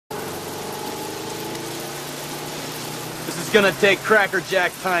It's gonna take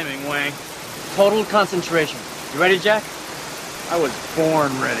crackerjack timing, Wang. Total concentration. You ready, Jack? I was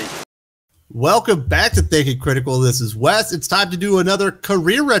born ready. Welcome back to Thinking Critical. This is Wes. It's time to do another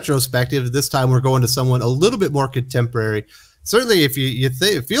career retrospective. This time we're going to someone a little bit more contemporary. Certainly, if you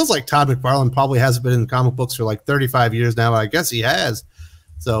think it feels like Todd McFarlane probably hasn't been in comic books for like 35 years now. I guess he has.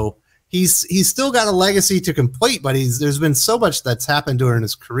 So he's still got a legacy to complete, but there's been so much that's happened during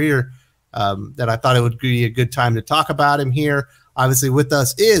his career that I thought it would be a good time to talk about him here. Obviously, with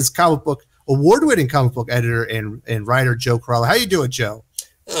us is award-winning comic book editor and writer Joe Crawley. How you doing, Joe?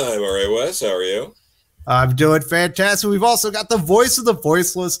 I'm all right, Wes. How are you? I'm doing fantastic. We've also got the voice of the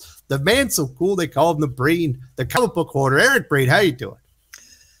voiceless, the man so cool they call him the Breen, the comic book hoarder, Eric Breen. How you doing?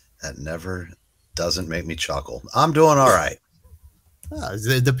 That never doesn't make me chuckle. I'm doing all right.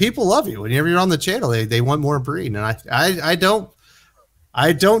 The people love you. Whenever you're on the channel, they want more Breen, and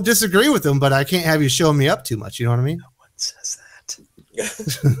I don't disagree with them, but I can't have you showing me up too much. You know what I mean? No one says that.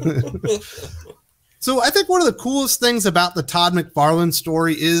 So I think one of the coolest things about the Todd McFarlane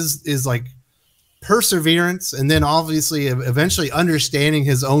story is like perseverance, and then obviously eventually understanding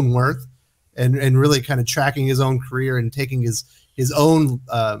his own worth and really kind of tracking his own career and taking his own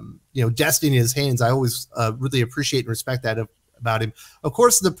destiny in his hands. I always really appreciate and respect that about him. Of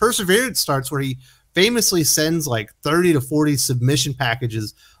course, the perseverance starts where he famously sends like 30 to 40 submission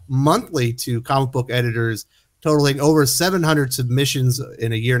packages monthly to comic book editors, totaling over 700 submissions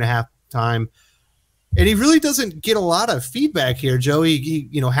in a year and a half time. And he really doesn't get a lot of feedback here, Joe. He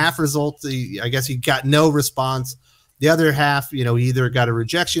half results. I guess he got no response. The other half, he either got a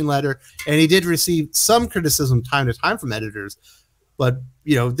rejection letter, and he did receive some criticism time to time from editors. But,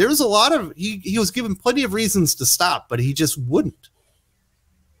 there was a lot of, he was given plenty of reasons to stop, but he just wouldn't.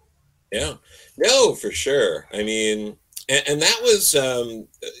 Yeah, no, for sure. I mean, and that was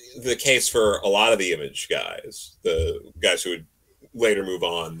the case for a lot of the Image guys, the guys who would later move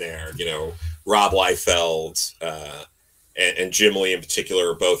on there. Rob Liefeld and Jim Lee in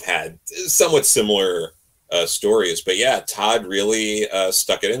particular both had somewhat similar stories. But yeah, Todd really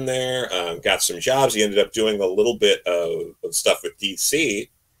stuck it in there, got some jobs. He ended up doing a little bit of stuff with DC.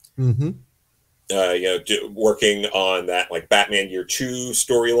 Mm-hmm. Working on that like Batman Year 2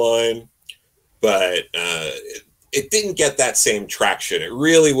 storyline. But it didn't get that same traction. It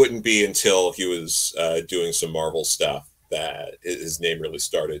really wouldn't be until he was doing some Marvel stuff that his name really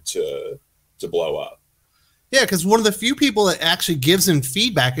started to blow up. Yeah, because one of the few people that actually gives him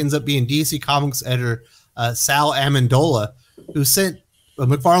feedback ends up being DC Comics editor Sal Amendola, who sent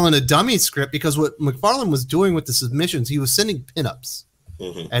McFarlane a dummy script because what McFarlane was doing with the submissions, he was sending pinups.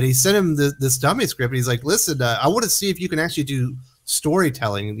 Mm-hmm. And he sent him this dummy script, and he's like, listen, I want to see if you can actually do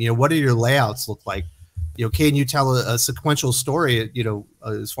storytelling. What do your layouts look like? Can you tell a sequential story,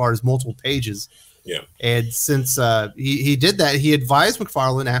 as far as multiple pages? Yeah. And since he did that, he advised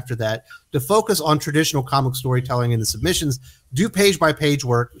McFarlane after that to focus on traditional comic storytelling in the submissions, do page-by-page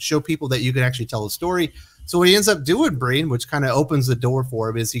work, show people that you can actually tell a story. So what he ends up doing, Breen, which kind of opens the door for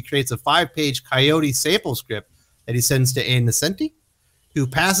him, is he creates a 5-page Coyote sample script that he sends to Ann Nesenti, who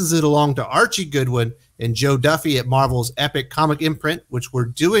passes it along to Archie Goodwin and Joe Duffy at Marvel's Epic Comic Imprint, which were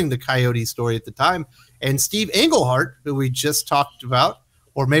doing the Coyote story at the time, and Steve Englehart, who we just talked about,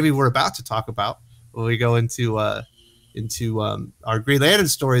 or maybe we're about to talk about when we go into our Green Lantern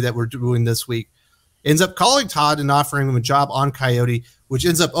story that we're doing this week, ends up calling Todd and offering him a job on Coyote, which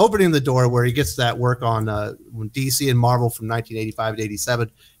ends up opening the door where he gets that work on DC and Marvel from 1985 to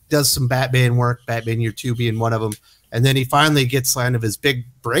 87, does some Batman work, Batman Year 2 being one of them, and then he finally gets kind of his big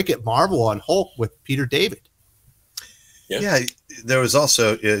break at Marvel on Hulk with Peter David. Yeah, there was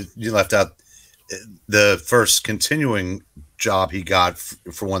also, you left out, the first continuing job he got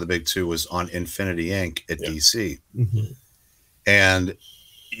for one of the big two was on Infinity Inc. at DC. Mm-hmm. And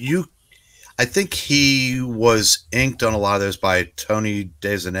I think he was inked on a lot of those by Tony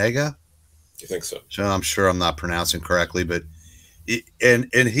DeZuniga. You think so? So I'm sure I'm not pronouncing correctly, but he,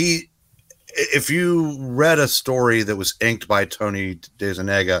 if you read a story that was inked by Tony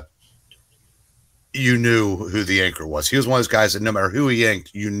DeZuniga, you knew who the inker was. He was one of those guys that no matter who he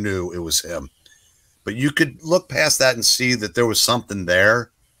inked, you knew it was him. But you could look past that and see that there was something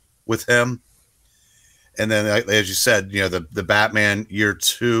there with him. And then, as you said, the Batman Year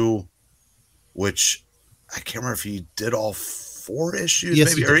 2, which I can't remember if he did all 4 issues.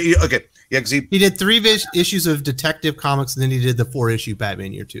 Yes, maybe. Okay. Yeah, because he did 3 issues of Detective Comics, and then he did the 4-issue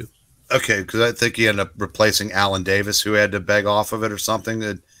Batman Year 2. Okay, because I think he ended up replacing Alan Davis, who had to beg off of it or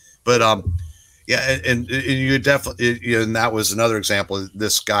something. But yeah, and you definitely, and that was another example.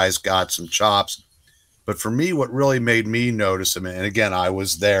 This guy's got some chops. But for me, what really made me notice him, and again, I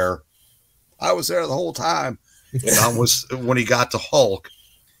was there the whole time, was when he got to Hulk,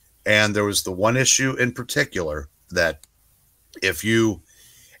 and there was the one issue in particular that if you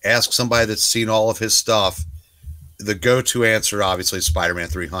ask somebody that's seen all of his stuff, the go-to answer obviously is Spider-Man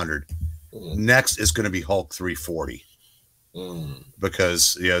 300. Next is going to be Hulk 340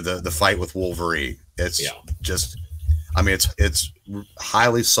 because the fight with Wolverine. It's just, I mean, it's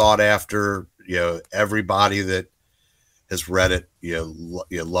highly sought after. Everybody that has read it,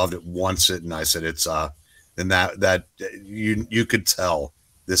 loved it, wants it, and I said it's and that you could tell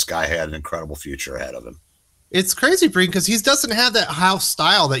this guy had an incredible future ahead of him. It's crazy, Breen, because he doesn't have that house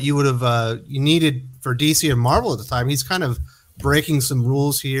style that you would have you needed for DC and Marvel at the time. He's kind of breaking some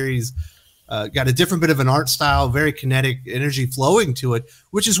rules here. He's got a different bit of an art style, very kinetic energy flowing to it,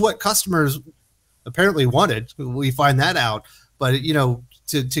 which is what customers apparently wanted. We find that out. But,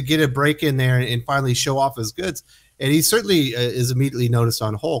 to get a break in there and finally show off his goods. And he certainly is immediately noticed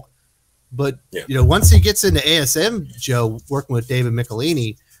on Hulk. But, once he gets into ASM, Joe, working with David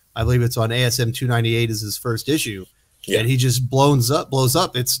McFarlane, I believe it's on ASM 298 is his first issue. Yeah. And he just blows up.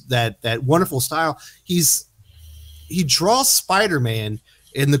 It's that wonderful style. He draws Spider-Man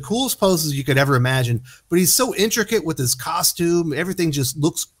in the coolest poses you could ever imagine, but he's so intricate with his costume. Everything just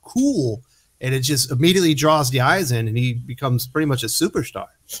looks cool, and it just immediately draws the eyes in, and he becomes pretty much a superstar.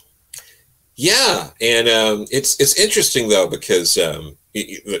 Yeah, and it's interesting, though, because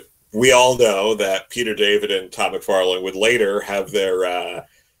we all know that Peter David and Todd McFarlane would later have their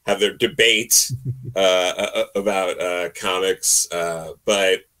debates about comics,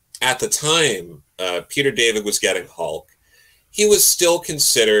 but at the time, Peter David was getting Hulk. He was still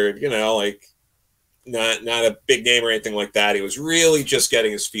considered, not a big name or anything like that. He was really just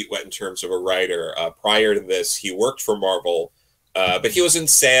getting his feet wet in terms of a writer. Prior to this, he worked for Marvel, but he was in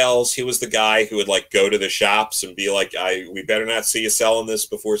sales. He was the guy who would go to the shops and be like, we better not see you selling this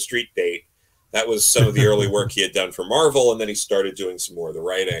before street date. That was some of the early work he had done for Marvel, and then he started doing some more of the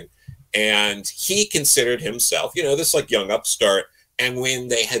writing. And he considered himself, this young upstart. And when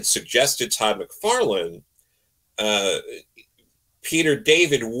they had suggested Todd McFarlane, Peter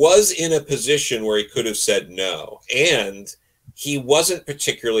David was in a position where he could have said no. And he wasn't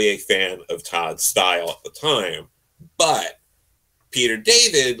particularly a fan of Todd's style at the time. But Peter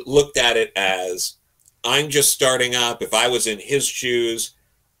David looked at it as, I'm just starting up. If I was in his shoes,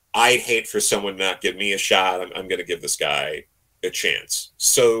 I'd hate for someone to not give me a shot. I'm going to give this guy a chance.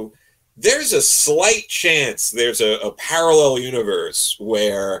 So there's a slight chance there's a parallel universe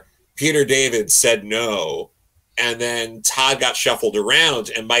where Peter David said no, and then Todd got shuffled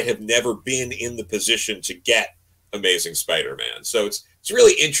around and might have never been in the position to get Amazing Spider-Man. So it's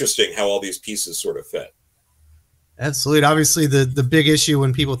really interesting how all these pieces sort of fit. Absolutely. Obviously, the big issue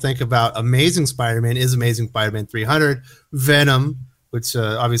when people think about Amazing Spider-Man is Amazing Spider-Man 300, Venom, which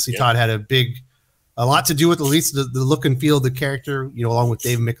obviously Todd had a lot to do with, at least the look and feel of the character, along with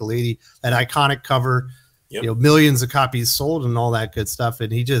David McFarlane, that iconic cover, millions of copies sold and all that good stuff.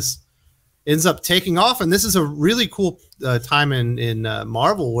 And he just ends up taking off. And this is a really cool time in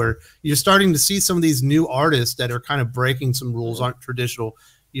Marvel where you're starting to see some of these new artists that are kind of breaking some rules, aren't traditional.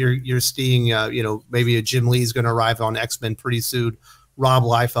 You're seeing, maybe a Jim Lee's going to arrive on X-Men pretty soon. Rob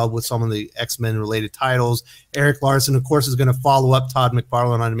Liefeld with some of the X-Men related titles. Eric Larson, of course, is going to follow up Todd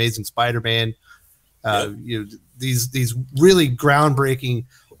McFarlane on Amazing Spider-Man. These really groundbreaking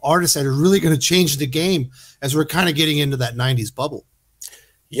artists that are really going to change the game as we're kind of getting into that 90s bubble.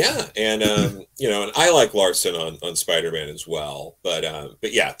 Yeah, and and I like Larson on Spider-Man as well, but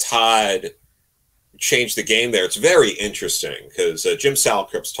yeah, Todd changed the game there. It's very interesting because Jim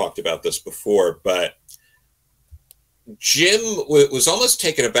Salicrups talked about this before, but Jim was almost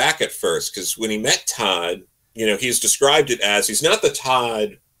taken aback at first because when he met Todd, he's described it as he's not the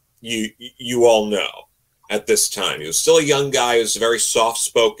Todd you all know at this time. He was still a young guy. He was very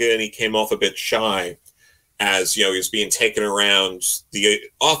soft-spoken. He came off a bit shy as, he was being taken around the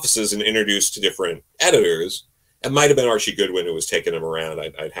offices and introduced to different editors. It might have been Archie Goodwin who was taking him around.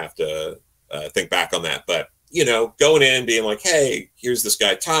 I'd have to think back on that. But, going in being like, hey, here's this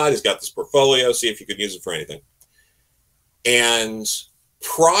guy Todd. He's got this portfolio. See if you could use it for anything. And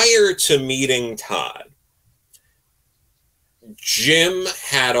prior to meeting Todd, Jim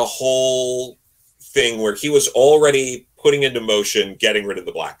had a whole thing where he was already putting into motion getting rid of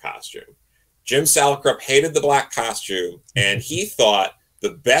the black costume. Jim Salicrup hated the black costume, and he thought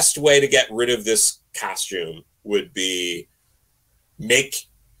the best way to get rid of this costume would be make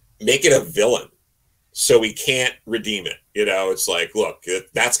it a villain so we can't redeem it. It's like, look,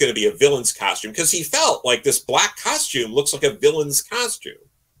 that's going to be a villain's costume, because he felt like this black costume looks like a villain's costume.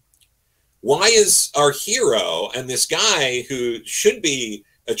 Why is our hero and this guy who should be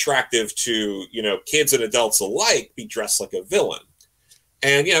attractive to, kids and adults alike, be dressed like a villain.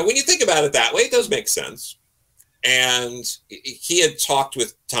 And, when you think about it that way, it does make sense. And he had talked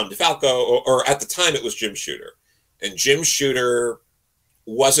with Tom DeFalco, or at the time it was Jim Shooter. And Jim Shooter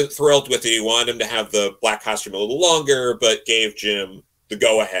wasn't thrilled with it. He wanted him to have the black costume a little longer, but gave Jim the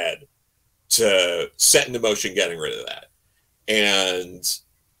go-ahead to set into motion getting rid of that. And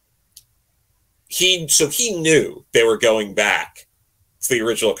he knew they were going back to the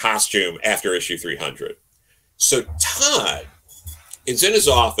original costume after issue 300. So Todd is in his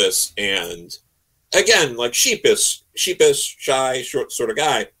office, and again, like sheepish, shy, short sort of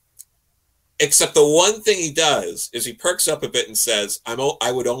guy. Except the one thing he does is he perks up a bit and says,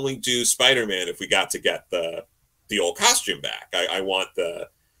 I would only do Spider-Man if we got to get the old costume back. I want the,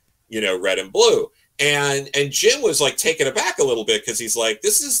 red and blue. And Jim was like taken aback a little bit, because he's like,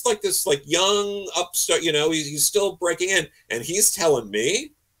 this is like this like young upstart, he's still breaking in. And he's telling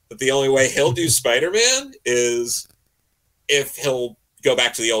me that the only way he'll do Spider-Man is if he'll go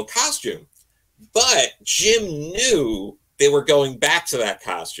back to the old costume. But Jim knew they were going back to that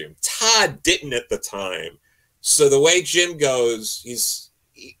costume. Todd didn't at the time. So the way Jim goes, he's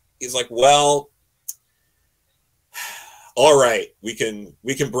like, well, all right, we can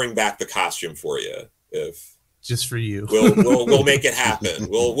bring back the costume for you if just for you. We'll make it happen.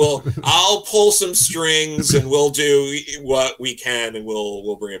 I'll pull some strings and we'll do what we can and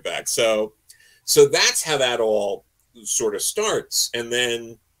we'll bring it back. So that's how that all sort of starts. And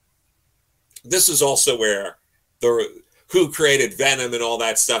then this is also where who created Venom and all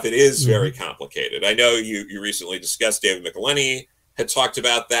that stuff. It is very complicated. I know you recently discussed, David McFarlane had talked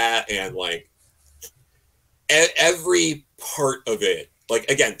about that, and like every part of it, like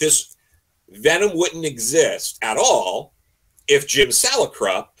again, this Venom wouldn't exist at all if Jim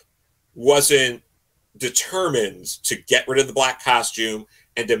Salicrup wasn't determined to get rid of the black costume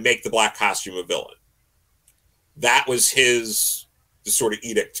and to make the black costume a villain. That was his sort of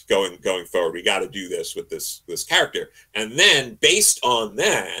edict going forward. We got to do this with this character. And then based on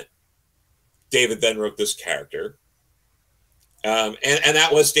that, David then wrote this character. And that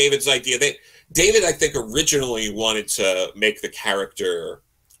was David's idea. David, I think, originally wanted to make the character,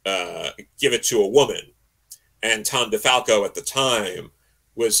 give it to a woman. And Tom DeFalco at the time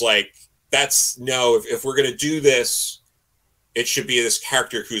was like, if we're going to do this, it should be this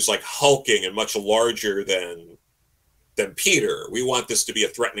character who's like hulking and much larger than Peter. We want this to be a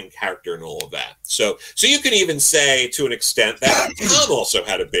threatening character and all of that. So you can even say to an extent that Tom also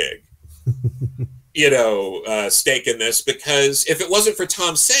had a big, stake in this, because if it wasn't for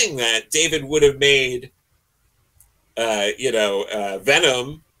Tom saying that, David would have made,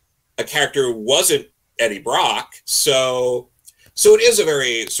 Venom a character who wasn't Eddie Brock. So it is a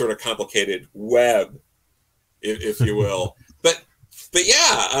very sort of complicated web, if you will. But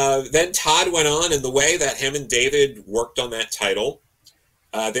yeah, then Todd went on, and the way that him and David worked on that title,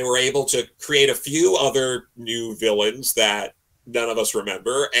 they were able to create a few other new villains that none of us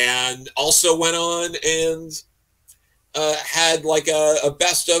remember, and also went on and had like a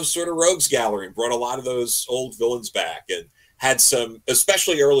best of sort of rogues gallery, and brought a lot of those old villains back, and had some,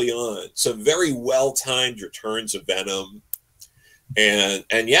 especially early on, some very well-timed returns of Venom. And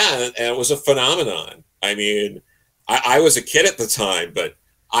it was a phenomenon. I mean, I was a kid at the time, but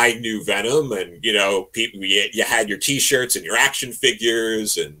I knew Venom, and people, you had your T-shirts and your action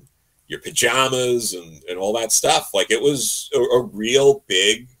figures and your pajamas and all that stuff. Like, it was a real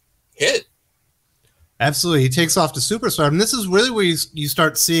big hit. Absolutely, he takes off to superstar, and this is really where you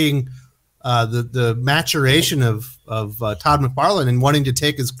start seeing the maturation of Todd McFarlane and wanting to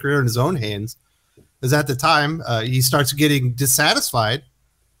take his career in his own hands. Because at the time, he starts getting dissatisfied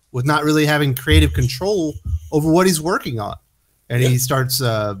with not really having creative control over what he's working on. And he starts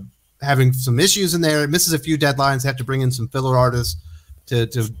having some issues in there, misses a few deadlines, have to bring in some filler artists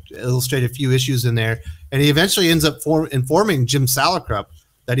to illustrate a few issues in there. And he eventually ends up informing Jim Salicrup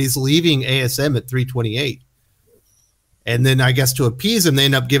that he's leaving ASM at 328. And then I guess to appease him, they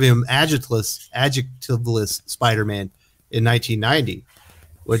end up giving him adjectiveless Spider-Man in 1990,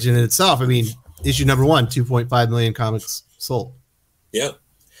 which in itself, I mean, issue number 1, 2.5 million comics sold. Yeah.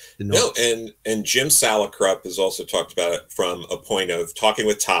 No, and Jim Salicrup has also talked about it from a point of talking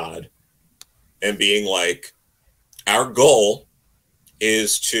with Todd and being like, our goal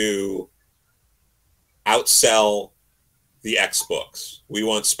is to outsell the X books. We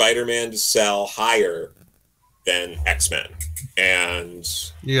want Spider-Man to sell higher than X-Men. And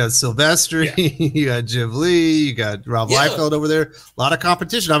you got Sylvester, you got Jim Lee, you got Rob Liefeld over there. A lot of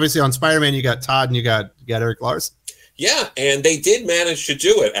competition. Obviously on Spider-Man, you got Todd and you got Eric Larson. Yeah, and they did manage to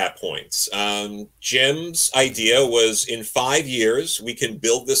do it at points. Jim's idea was, in 5 years, we can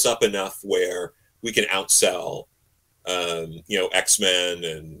build this up enough where we can outsell, X-Men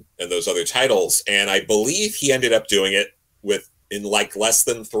and those other titles. And I believe he ended up doing it in like less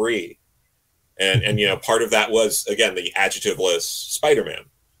than 3. And part of that was, again, the adjectiveless Spider-Man.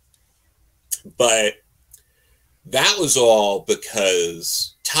 But that was all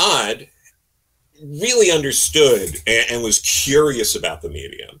because Todd really understood and was curious about the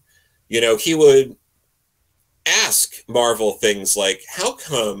medium. He would ask Marvel things like, how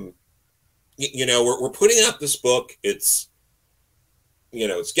come, we're putting out this book, it's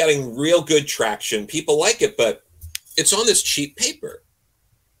getting real good traction, people like it, but it's on this cheap paper.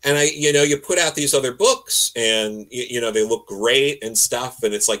 And you put out these other books and, they look great and stuff.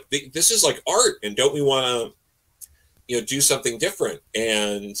 And it's like, this is like art. And don't we want to, do something different?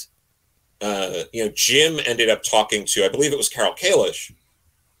 And, Jim ended up talking to, I believe it was Carol Kalish,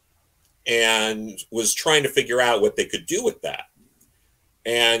 and was trying to figure out what they could do with that.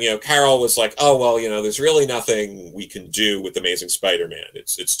 And, Carol was like, oh, well, there's really nothing we can do with Amazing Spider-Man.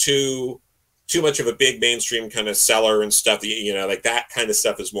 It's too much of a big mainstream kind of seller and stuff. Like that kind of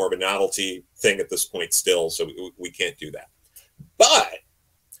stuff is more of a novelty thing at this point still. So we can't do that. But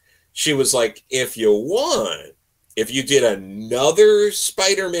she was like, if you did another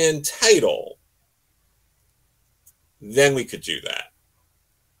Spider-Man title, then we could do that.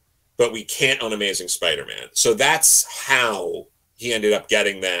 But we can't on Amazing Spider-Man. So that's how he ended up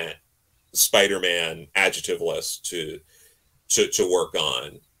getting that Spider-Man adjective list to work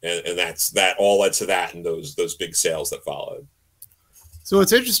on. And that all led to that and those big sales that followed. So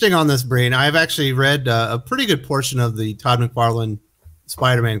what's interesting on this, Brain, I've actually read a pretty good portion of the Todd McFarlane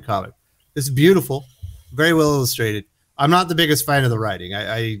Spider-Man comic. It's beautiful, very well illustrated. I'm not the biggest fan of the writing.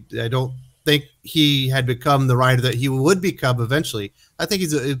 I don't think he had become the writer that he would become eventually. I think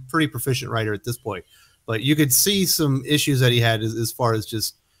he's a pretty proficient writer at this point. But you could see some issues that he had as far as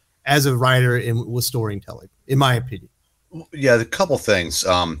just as a writer and with storytelling, in my opinion. Yeah, a couple things.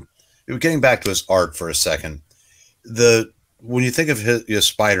 Getting back to his art for a second, when you think of his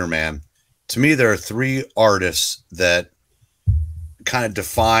Spider-Man, to me there are 3 artists that kind of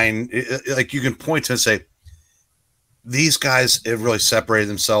define. Like you can point to and say, these guys have really separated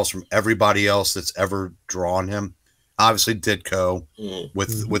themselves from everybody else that's ever drawn him. Obviously, Ditko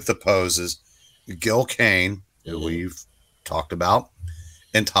with the poses, Gil Kane, who we've talked about,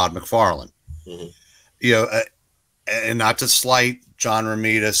 and Todd McFarlane. And not to slight John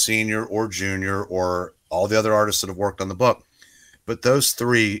Romita Sr. or Jr. or all the other artists that have worked on the book, but those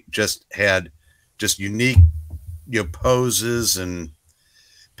 3 just had just unique, poses and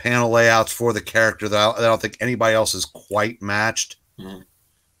panel layouts for the character that I don't think anybody else has quite matched.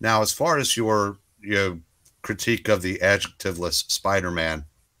 Now, as far as your critique of the adjectiveless Spider-Man,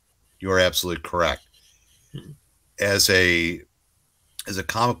 you are absolutely correct. As a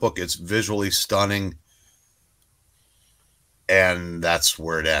comic book, it's visually stunning. And that's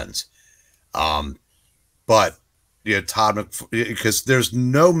where it ends. But Todd, because there's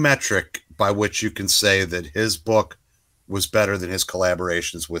no metric by which you can say that his book was better than his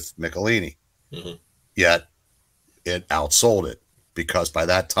collaborations with Michelini. Yet it outsold it, because by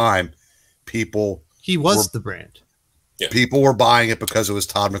that time, he was the brand. Yeah. People were buying it because it was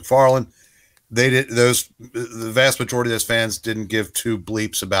Todd McFarlane. The vast majority of those fans didn't give 2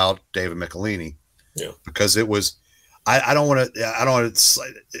 bleeps about David Michelini. Yeah, because it was. I don't want to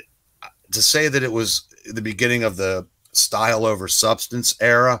say that it was the beginning of the style over substance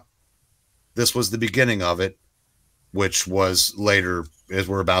era. This was the beginning of it, which was later, as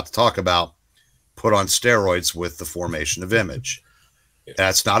we're about to talk about, put on steroids with the formation of Image. Yeah.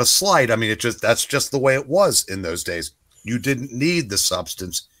 That's not a slight. I mean, that's just the way it was in those days. You didn't need the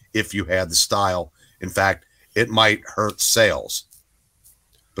substance if you had the style. In fact, it might hurt sales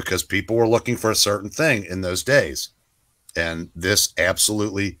because people were looking for a certain thing in those days. And this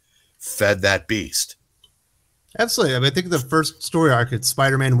absolutely fed that beast. Absolutely. I mean, I think the first story arc, it's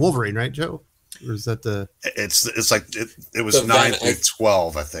Spider-Man and Wolverine, right, Joe? Or is that the? It's like it was 9 through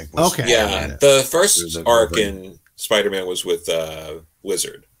 12, I think. Okay. Yeah, the first arc in Spider-Man was with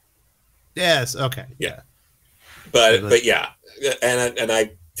Lizard. Yes. Okay. Yeah. But yeah, and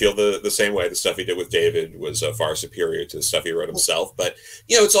I feel the same way. The stuff he did with David was far superior to the stuff he wrote himself. But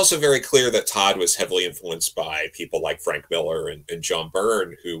it's also very clear that Todd was heavily influenced by people like Frank Miller and John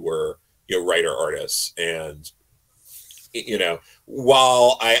Byrne, who were writer artists. And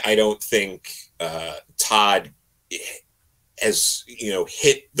while I don't think Todd has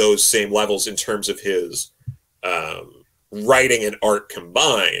hit those same levels in terms of his writing and art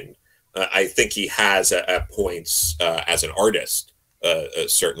combined, I think he has at points as an artist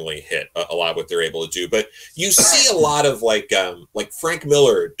certainly hit a lot of what they're able to do. But you see a lot of like Frank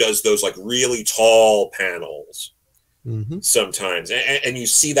Miller does those like really tall panels sometimes, and you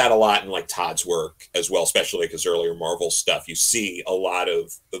see that a lot in like Todd's work as well, especially because earlier Marvel stuff. You see a lot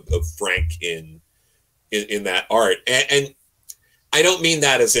of Frank in that art, and I don't mean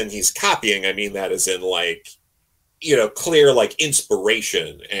that as in he's copying. I mean that as in like, you know, clear like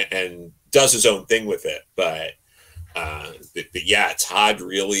inspiration and does his own thing with it. But yeah, Todd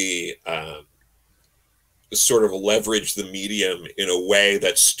really sort of leveraged the medium in a way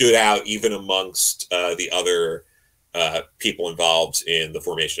that stood out even amongst the other people involved in the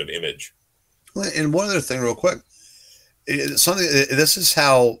formation of Image. And one other thing real quick, this is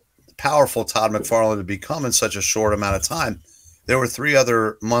how powerful Todd McFarlane had become in such a short amount of time. There were 3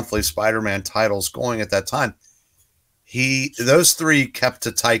 other monthly Spider-Man titles going at that time. Those 3 kept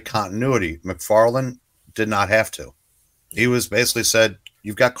a tight continuity. McFarlane did not have to. He was basically said,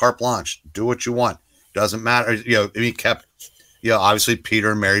 you've got carte blanche, do what you want. Doesn't matter. You know, he kept, you know, obviously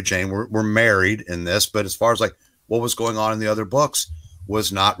Peter and Mary Jane were married in this, but as far as like what was going on in the other books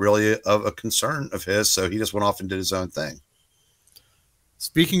was not really a concern of his. So he just went off and did his own thing.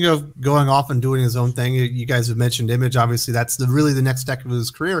 Speaking of going off and doing his own thing, you guys have mentioned Image. Obviously, that's really the next step of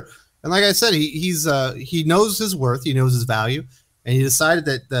his career. And like I said, he knows his worth, he knows his value, and he decided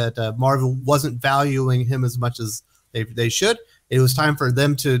that Marvel wasn't valuing him as much as they should. It was time for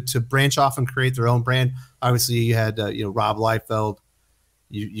them to branch off and create their own brand. Obviously, you had Rob Liefeld,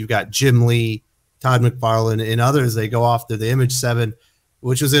 you've got Jim Lee, Todd McFarlane, and others. They go off to the Image 7,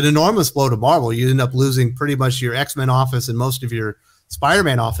 which was an enormous blow to Marvel. You end up losing pretty much your X-Men office and most of your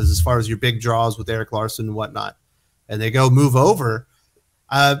Spider-Man office as far as your big draws with Eric Larson and whatnot. And they move over.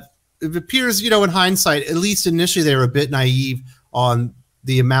 It appears, in hindsight, at least initially they were a bit naive on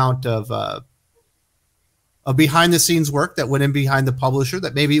the amount of behind-the-scenes work that went in behind the publisher,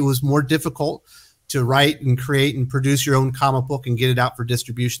 that maybe it was more difficult to write and create and produce your own comic book and get it out for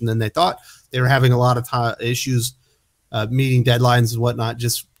distribution than they thought. They were having a lot of issues meeting deadlines and whatnot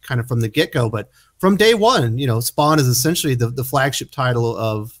just kind of from the get-go. But from day one, Spawn is essentially the flagship title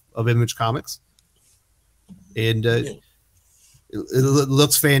of Image Comics. And it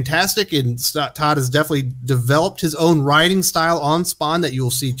looks fantastic, and Todd has definitely developed his own writing style on Spawn that you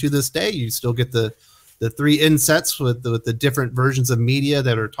will see to this day. You still get the 3 insets with the different versions of media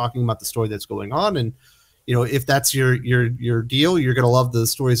that are talking about the story that's going on. And if that's your deal, you're going to love the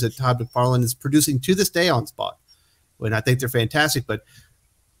stories that Todd McFarlane is producing to this day on Spawn. And I think they're fantastic. But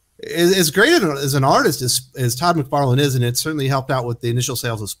as great as an artist as Todd McFarlane is, and it certainly helped out with the initial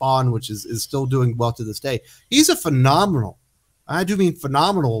sales of Spawn, which is still doing well to this day, he's a phenomenal, I do mean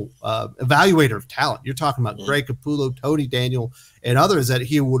phenomenal, evaluator of talent. You're talking about Greg Capullo, Tony Daniel, and others that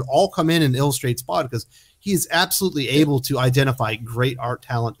he would all come in and illustrate Spawn, because he is absolutely able to identify great art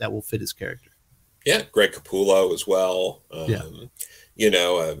talent that will fit his character. Yeah, Greg Capullo as well. He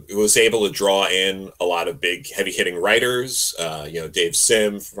was able to draw in a lot of big, heavy-hitting writers. Dave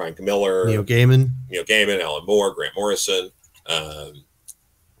Sim, Frank Miller, Neil Gaiman, Alan Moore, Grant Morrison.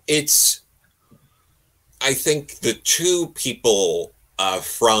 I think the 2 people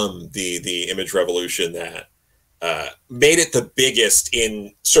from the Image Revolution that made it the biggest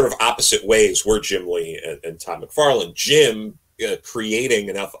in sort of opposite ways were Jim Lee and Todd McFarlane. Jim creating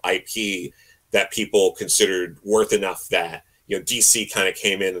enough IP that people considered worth enough that DC kind of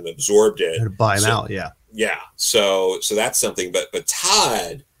came in and absorbed it. To buy him out, yeah. Yeah. So that's something. But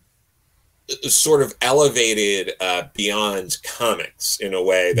Todd sort of elevated beyond comics in a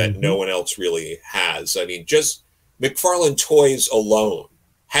way that no one else really has. I mean, just McFarlane Toys alone,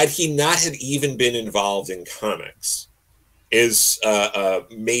 had he not had even been involved in comics, is a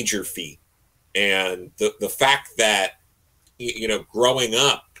major feat. And the fact that, growing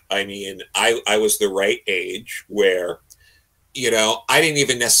up, I mean, I was the right age where, I didn't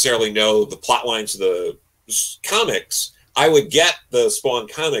even necessarily know the plot lines of the comics. I would get the Spawn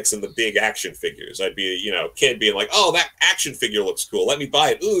comics and the big action figures. I'd be, kid being like, oh, that action figure looks cool. Let me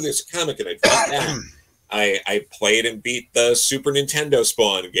buy it. Ooh, there's a comic, and I'd buy that. I played and beat the Super Nintendo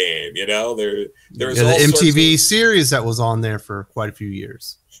Spawn game. There was the all MTV series that was on there for quite a few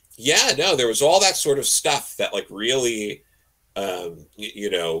years. Yeah, no, there was all that sort of stuff that like really,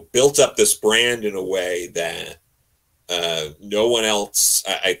 built up this brand in a way that no one else,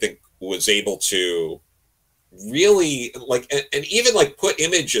 I think, was able to really like, and even like put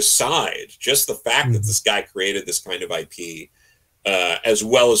Image aside, just the fact that this guy created this kind of IP, as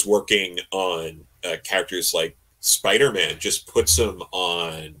well as working on characters like Spider-Man, just puts him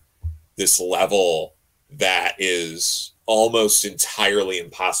on this level that is almost entirely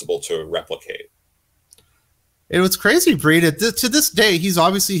impossible to replicate. It was crazy, Breed. To this day,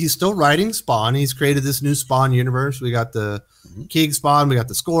 he's still writing Spawn. He's created this new Spawn universe. We got the Keeg Spawn, we got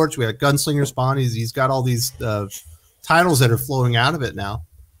the Scorch, we got Gunslinger Spawn. He's got all these titles that are flowing out of it now,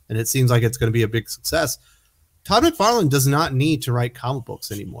 and it seems like it's going to be a big success. Todd McFarlane does not need to write comic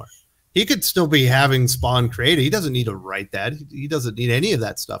books anymore. He could still be having Spawn created. He doesn't need to write that. He doesn't need any of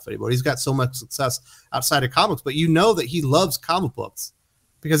that stuff anymore. He's got so much success outside of comics, but you know that he loves comic books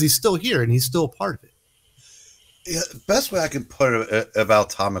because he's still here and he's still a part of it. Yeah, best way I can put it about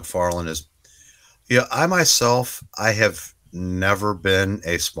Todd McFarlane is, I myself, I have never been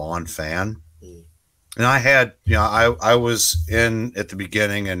a Spawn fan. And I had, I was in at the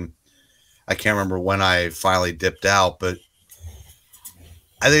beginning, and I can't remember when I finally dipped out, but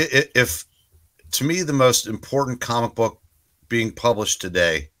I think if, to me, the most important comic book being published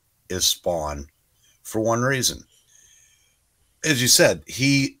today is Spawn, for one reason. As you said,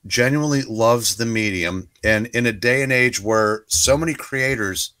 he genuinely loves the medium, and in a day and age where so many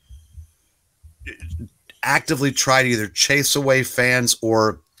creators actively try to either chase away fans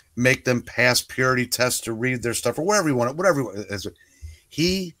or make them pass purity tests to read their stuff or whatever you want,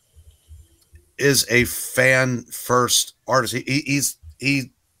 he is a fan first artist. He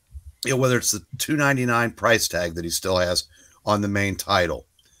whether it's the $2.99 price tag that he still has on the main title,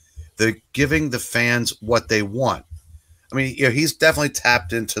 the giving the fans what they want. I mean, he's definitely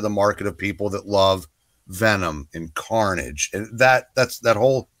tapped into the market of people that love Venom and Carnage, and that's that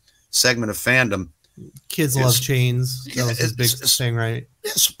whole segment of fandom. Kids love chains. That was his big thing, right?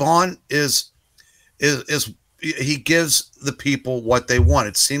 Spawn is he gives the people what they want.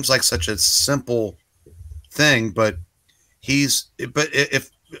 It seems like such a simple thing, but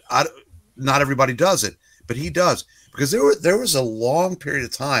not everybody does it, but he does, because there was a long period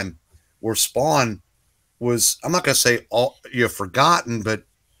of time where Spawn was, I'm not going to say all forgotten, but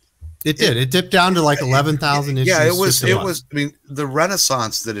it dipped down to like 11,000 issues. Yeah, it was. I mean, the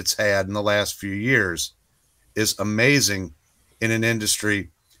renaissance that it's had in the last few years is amazing in an industry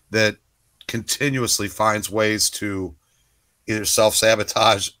that continuously finds ways to either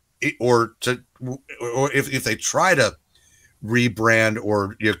self-sabotage or if they try to rebrand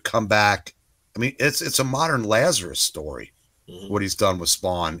or come back. I mean, it's a modern Lazarus story, what he's done with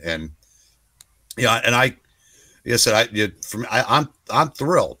Spawn. And and I'm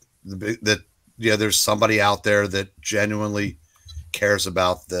thrilled that there's somebody out there that genuinely cares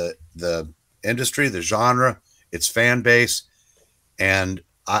about the industry, the genre, its fan base, and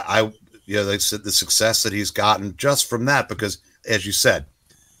they said the success that he's gotten just from that, because as you said,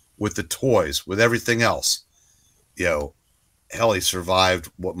 with the toys, with everything else, hell, he survived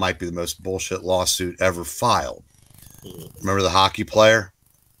what might be the most bullshit lawsuit ever filed. Remember the hockey player,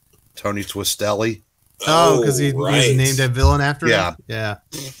 Tony Twistelli? Oh, because he was named a villain after him? Yeah.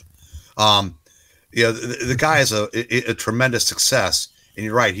 The guy is a tremendous success, and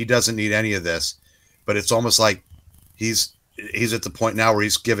you're right, he doesn't need any of this, but it's almost like he's at the point now where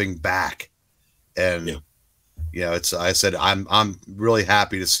he's giving back. And I said I'm really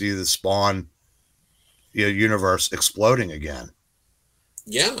happy to see the Spawn universe exploding again.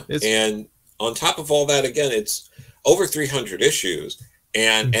 Yeah, and on top of all that, again, it's over 300 issues,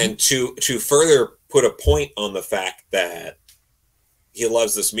 and to further put a point on the fact that he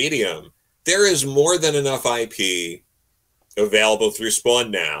loves this medium, there is more than enough IP available through Spawn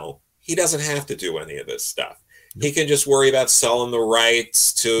now. He doesn't have to do any of this stuff. He can just worry about selling the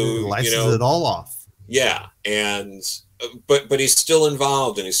rights to license it all off. Yeah, and but he's still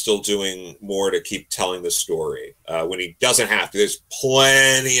involved, and he's still doing more to keep telling the story when he doesn't have to. There's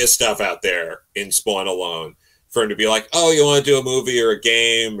plenty of stuff out there in Spawn alone for him to be like, oh, you want to do a movie or a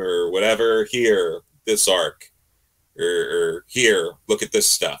game or whatever? Here, this arc, or here, look at this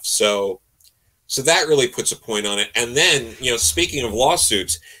stuff. So that really puts a point on it. And then, speaking of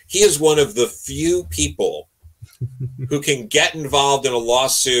lawsuits, he is one of the few people who can get involved in a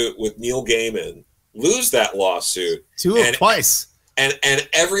lawsuit with Neil Gaiman, lose that lawsuit twice, and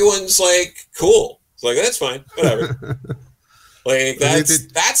everyone's like, cool. It's like, that's fine, whatever. Like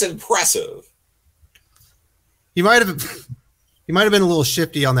that's impressive. He might have been a little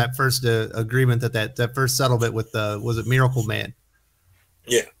shifty on that first agreement, that first settlement with was it Miracle Man?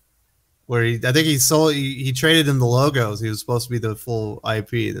 Yeah, where I think he traded him the logos. He was supposed to be the full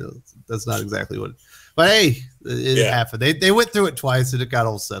IP. That's not exactly what. But hey, it happened. They went through it twice, and it got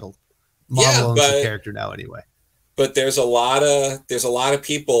all settled. Marvel owns the character now anyway. But there's a lot of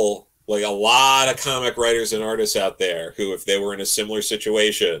people, like a lot of comic writers and artists out there who, if they were in a similar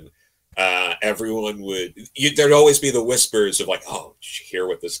situation, everyone there'd always be the whispers of like, oh, did you hear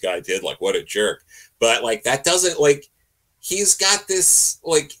what this guy did? Like, what a jerk. But like, that doesn't, like, he's got this,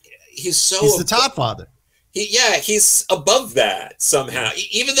 like, he's the top father. He's above that somehow.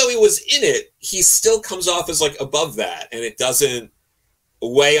 Even though he was in it, he still comes off as like above that, and it doesn't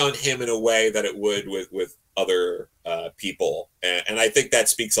weigh on him in a way that it would with other people. And I think that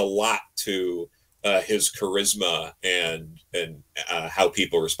speaks a lot to his charisma and how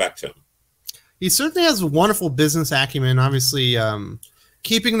people respect him. He certainly has a wonderful business acumen. Obviously,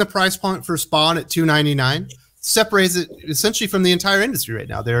 keeping the price point for Spawn at $2.99 separates it essentially from the entire industry right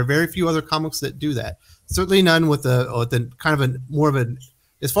now. There are very few other comics that do that. Certainly none with the kind of more of a,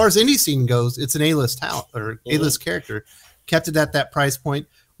 as far as indie scene goes, it's an A-list talent or A-list character. Kept it at that price point,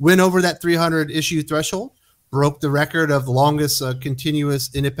 went over that 300 issue threshold, broke the record of the longest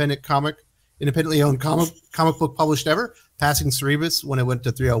continuous independently owned comic book published ever, passing Cerebus when it went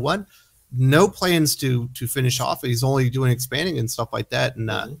to 301. No plans to finish off. He's only doing expanding and stuff like that.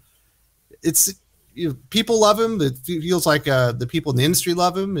 And it's, people love him. It feels like the people in the industry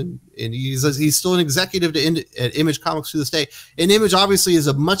love him, and he's still an executive at Image Comics to this day. And Image obviously is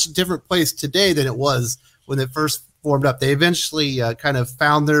a much different place today than it was when it first formed up. They eventually kind of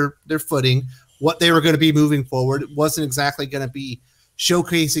found their footing, what they were going to be moving forward. It wasn't exactly going to be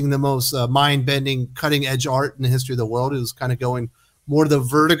showcasing the most mind-bending, cutting-edge art in the history of the world. It was kind of going more the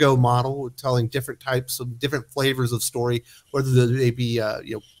Vertigo model, telling different types of different flavors of story, whether they be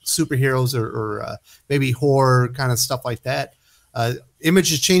superheroes or maybe horror kind of stuff like that. Image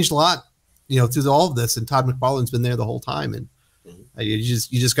has changed a lot, through all of this, and Todd McFarlane's been there the whole time, and you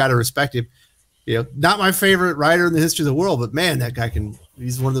just got to respect him. Not my favorite writer in the history of the world, but man, that guy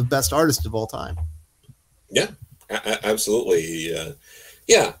he's one of the best artists of all time. Yeah, absolutely.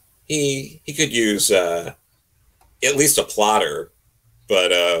 He could use at least a plotter.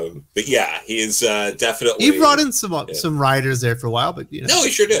 But yeah, he's definitely. He brought in some writers there for a while, but no, he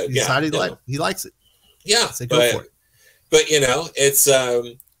sure did. He decided he likes it. Yeah, so go for it. But it's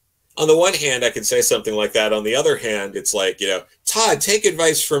on the one hand, I can say something like that. On the other hand, it's like, Todd, take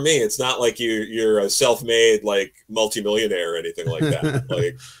advice from me. It's not like you're a self-made like multimillionaire or anything like that.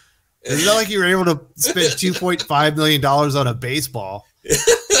 Like, it's not like you were able to spend $2.5 million on a baseball.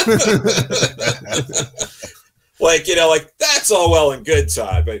 Like, like, that's all well and good,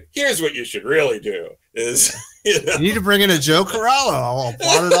 Todd, but here's what you should really do is, You need to bring in a Joe Corallo. I'll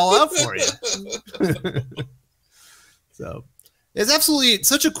plot it all out for you. So it's absolutely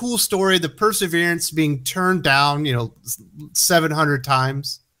such a cool story. The perseverance being turned down, 700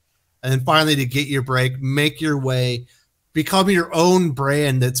 times, and then finally to get your break, make your way, become your own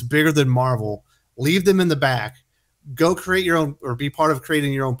brand that's bigger than Marvel, leave them in the back, go create your own or be part of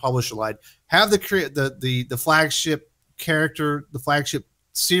creating your own publisher line. Have the flagship character, the flagship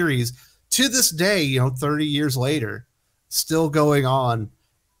series to this day, 30 years later, still going on.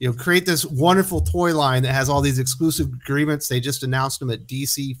 Create this wonderful toy line that has all these exclusive agreements. They just announced them at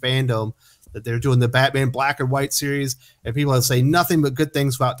DC Fandom that they're doing the Batman Black and White series, and people have say nothing but good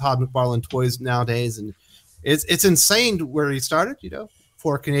things about Todd McFarlane toys nowadays. And it's insane where he started,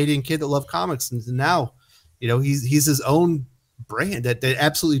 for a Canadian kid that loved comics, and now, he's his own brand that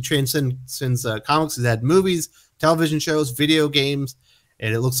absolutely transcends comics. He's had movies, television shows, video games,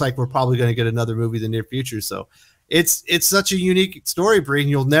 and it looks like we're probably going to get another movie in the near future. So it's such a unique story, Bree, and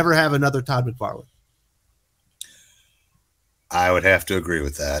you'll never have another Todd McFarlane. I would have to agree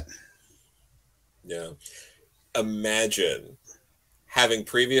with that. Yeah. Imagine having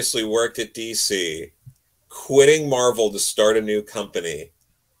previously worked at DC, quitting Marvel to start a new company,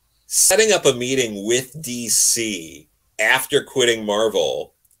 setting up a meeting with DC after quitting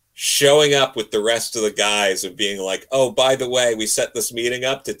Marvel, showing up with the rest of the guys and being like, oh, by the way, we set this meeting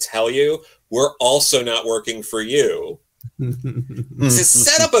up to tell you we're also not working for you. To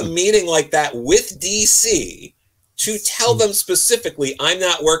set up a meeting like that with DC to tell them specifically, I'm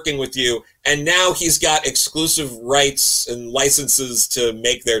not working with you, and now he's got exclusive rights and licenses to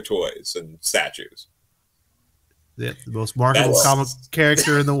make their toys and statues. Yeah, the most marketable comic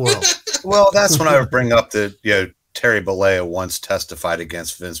character in the world. Well, that's when I would bring up that, Terry Bollea once testified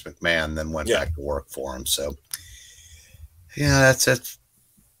against Vince McMahon, then went back to work for him. So, yeah, that's it.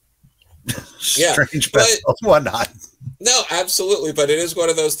 Strange, but whatnot. No, absolutely. But it is one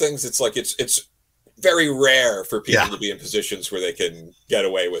of those things. It's like it's very rare for people to be in positions where they can get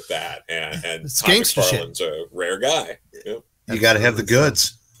away with that. And Todd McFarlane's a rare guy. You got to have the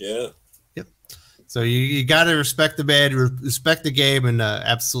goods. Yeah. Yep. So you got to respect the man, respect the game, and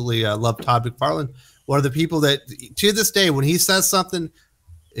absolutely love Todd McFarlane. One of the people that, to this day, when he says something,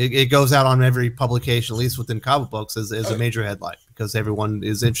 it goes out on every publication, at least within comic books, as a major headline, because everyone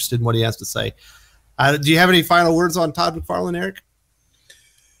is interested in what he has to say. Do you have any final words on Todd McFarlane, Eric?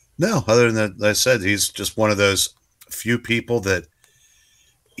 No, other than that, like I said, he's just one of those few people that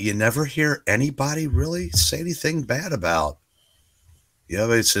you never hear anybody really say anything bad about. You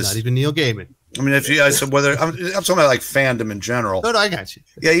know, it's just Not even Neil Gaiman. I mean, if you guys, whether I'm talking about like fandom in general. No, I got you.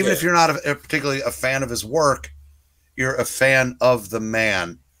 Yeah, even if you're not particularly a fan of his work, you're a fan of the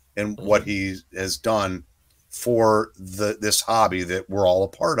man and what he has done for this hobby that we're all a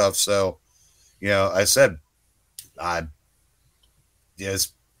part of. So, you know, I said, I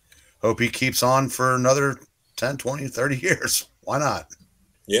just hope he keeps on for another 10, 20, 30 years. Why not?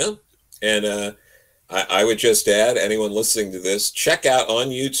 Yeah. And I would just add, anyone listening to this, check out on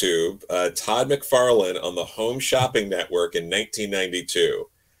YouTube Todd McFarlane on the Home Shopping Network in 1992.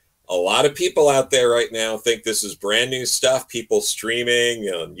 A lot of people out there right now think this is brand new stuff, people streaming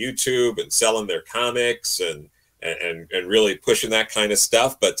on YouTube and selling their comics and really pushing that kind of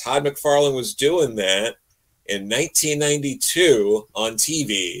stuff. But Todd McFarlane was doing that in 1992 on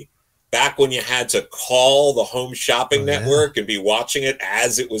TV, back when you had to call the Home Shopping Network and be watching it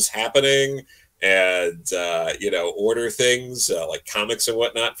as it was happening. And, you know, order things like comics and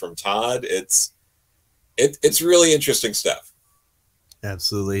whatnot from Todd. It's really interesting stuff.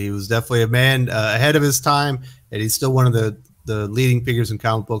 Absolutely. He was definitely a man ahead of his time, and he's still one of the leading figures in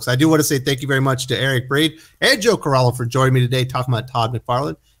comic books. I do want to say thank you very much to Eric Braid and Joe Corallo for joining me today talking about Todd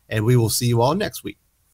McFarlane, and we will see you all next week.